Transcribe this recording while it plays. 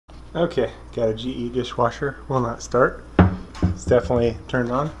Okay, got a GE dishwasher. Will not start. It's definitely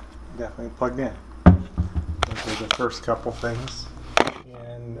turned on. Definitely plugged in. Those are the first couple things.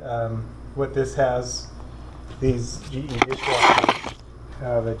 And what this has, these GE dishwashers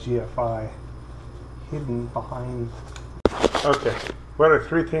have a GFI hidden behind. Okay, what are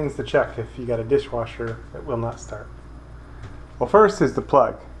 3 things to check if you got a dishwasher that will not start? Well, first is the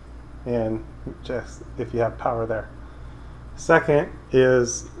plug, and just if you have power there. Second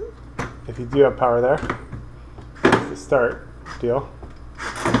is, if you do have power there, the start deal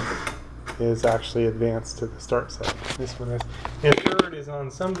is actually advanced to the start setting. This one is. And third is,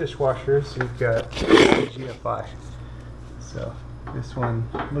 on some dishwashers you've got a GFI. So this one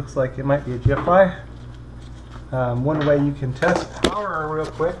looks like it might be a GFI. One way you can test power real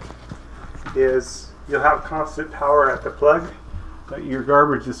quick is you'll have constant power at the plug, but your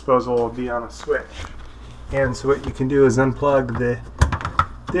garbage disposal will be on a switch. And so what you can do is unplug the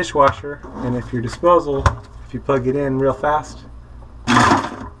dishwasher, and if your disposal, if you plug it in real fast,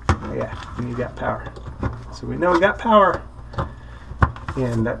 yeah, then you got power. So we know we got power,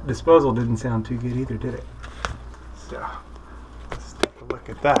 and that disposal didn't sound too good either, did it? So let's take a look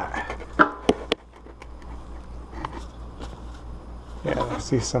at that. Yeah, I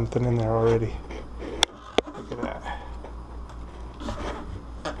see something in there already. Look at that.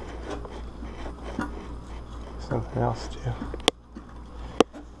 Something else too.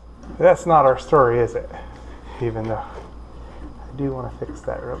 That's not our story, is it? Even though I do want to fix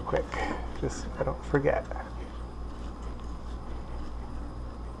that real quick, just so I don't forget.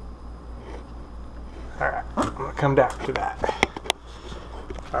 Alright, I'm going to come back to that.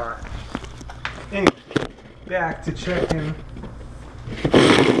 Alright. Anyway, back to checking.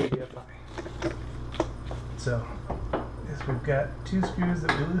 So, we've got 2 screws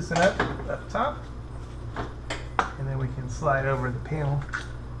that we loosen up top, and then we can slide over the panel,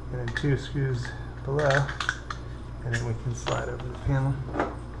 and then 2 screws below, and then we can slide over the panel.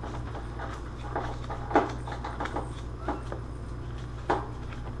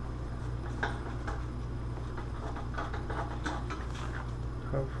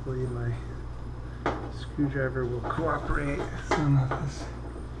 Hopefully my screwdriver will cooperate.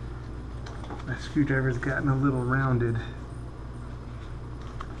 My screwdriver's gotten a little rounded.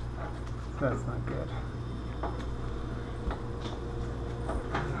 That's not good.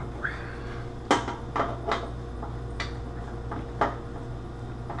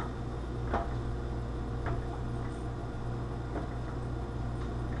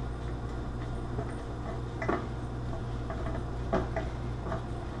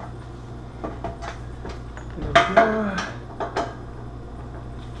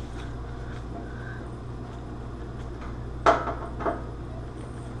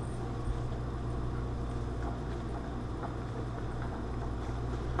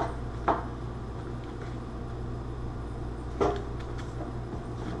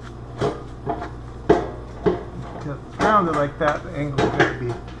 Round it like that, the angle is going to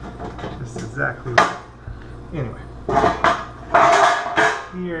be just exactly right. Anyway,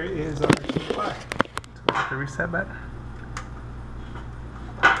 here is our GFI. So hit the reset button.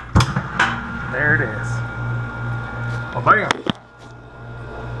 There it is. Oh, bam!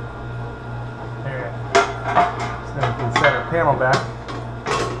 There. So now we can set our panel back,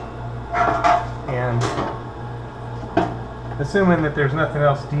 and assuming that there's nothing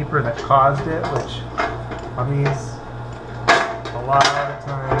else deeper that caused it, which on these, a lot of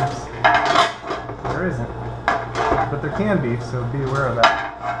times there isn't, but there can be, so be aware of that.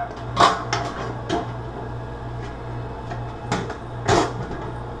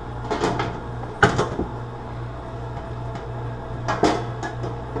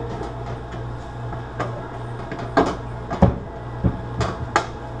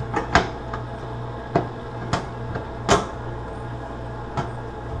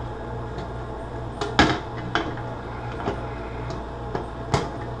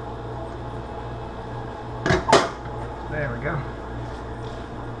 There we go.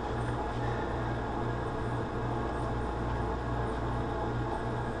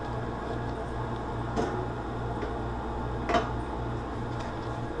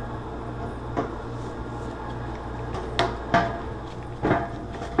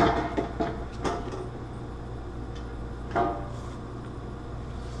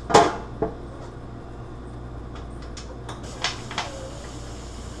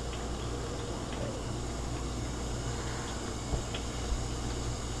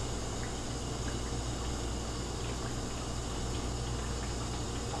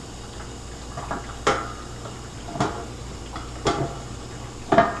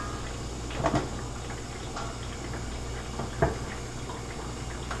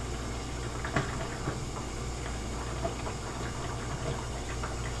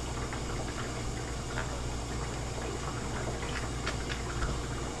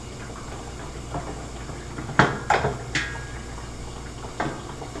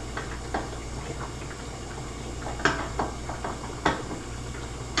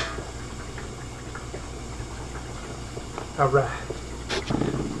 Alright.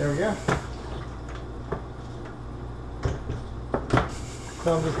 There we go.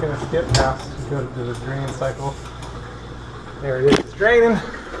 So I'm just going to skip past and go to the drain cycle. There it is. It's draining.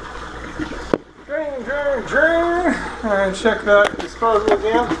 Drain, drain, drain. And check that disposal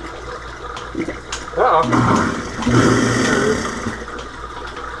again. Uh-oh.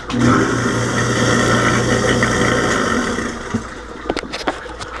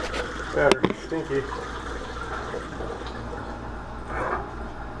 Better. Stinky.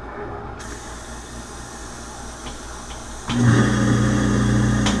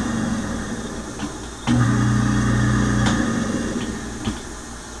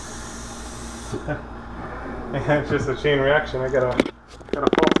 It's just a chain reaction. I got a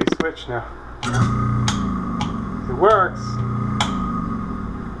faulty switch now. It works.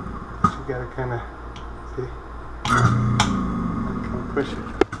 But you gotta kind of see, kind of push it.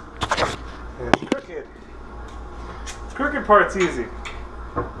 And it's crooked. The crooked part's easy.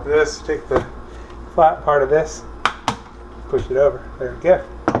 This, take the flat part of this, push it over. There we go.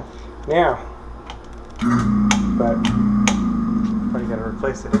 Now, but probably gotta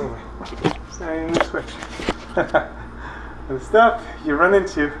replace it anyway. It's not even a switch. The stuff you run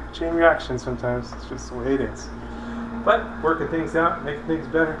into, chain reaction sometimes, it's just the way it is. But working things out, making things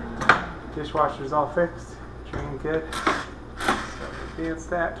better. Dishwasher's all fixed, drain good. So advance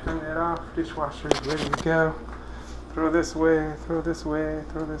that, turn that off. Dishwasher's ready to go. Throw this away, throw this away,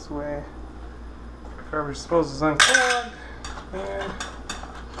 throw this away. Garbage disposal's unclogged. And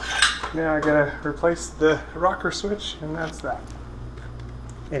now I gotta replace the rocker switch, and that's that.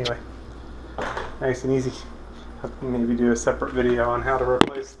 Anyway, nice and easy. I'll maybe do a separate video on how to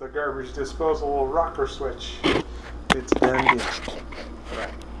replace the garbage disposal rocker switch. It's done deal.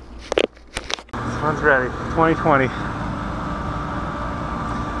 Alright. This one's ready. 2020. You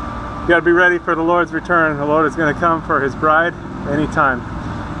gotta be ready for the Lord's return. The Lord is gonna come for His bride anytime.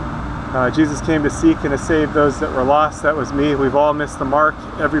 Jesus came to seek and to save those that were lost. That was me. We've all missed the mark.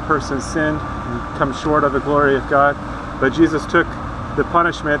 Every person's sinned and come short of the glory of God. But Jesus took the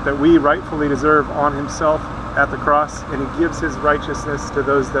punishment that we rightfully deserve on Himself at the cross, and He gives His righteousness to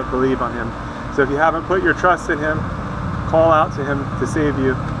those that believe on Him. So if you haven't put your trust in Him, call out to Him to save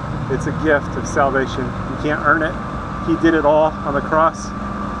you. It's a gift of salvation. You can't earn it. He did it all on the cross,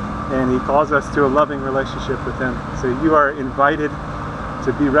 and He calls us to a loving relationship with Him. So you are invited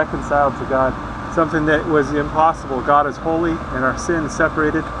to be reconciled to God, something that was impossible. God is holy and our sin is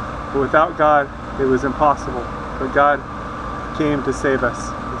separated, but without God it was impossible. But God came to save us.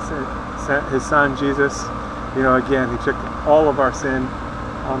 He sent His Son Jesus. You know, again, He took all of our sin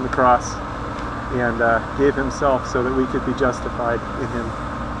on the cross and gave Himself so that we could be justified in Him.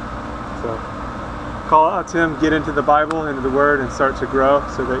 So call out to Him, get into the Bible, into the Word, and start to grow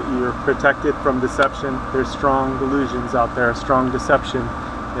so that you're protected from deception. There's strong delusions out there, strong deception,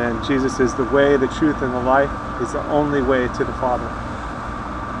 and Jesus is the way, the truth, and the life. He's the only way to the Father.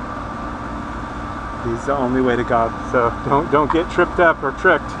 He's the only way to God. So don't get tripped up or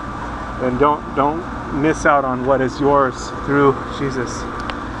tricked, and don't miss out on what is yours through Jesus.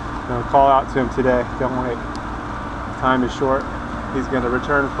 Call out to Him today. Don't wait. Time is short. He's going to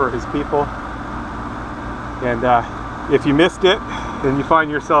return for His people. And if you missed it and you find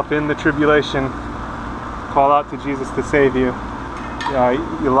yourself in the tribulation, call out to Jesus to save you.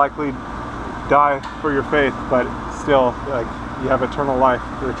 You'll likely die for your faith, but still, you have eternal life.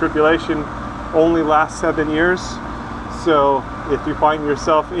 The tribulation only lasts 7 years, so if you find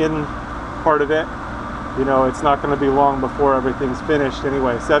yourself in part of it, you know, it's not going to be long before everything's finished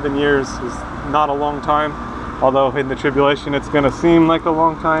anyway. 7 years is not a long time, although in the tribulation it's going to seem like a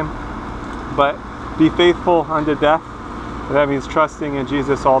long time. But be faithful unto death. That means trusting in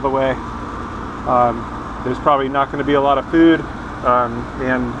Jesus all the way. There's probably not going to be a lot of food,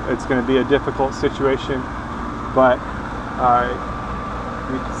 and it's going to be a difficult situation, but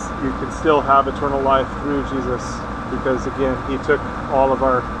you can still have eternal life through Jesus, because again, He took all of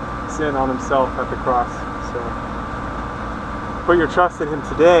our sin on Himself at the cross. So put your trust in Him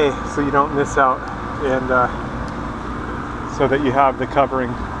today so you don't miss out, and so that you have the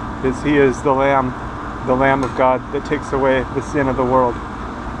covering. He is the Lamb of God that takes away the sin of the world.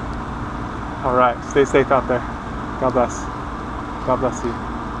 Alright, stay safe out there. God bless. God bless you.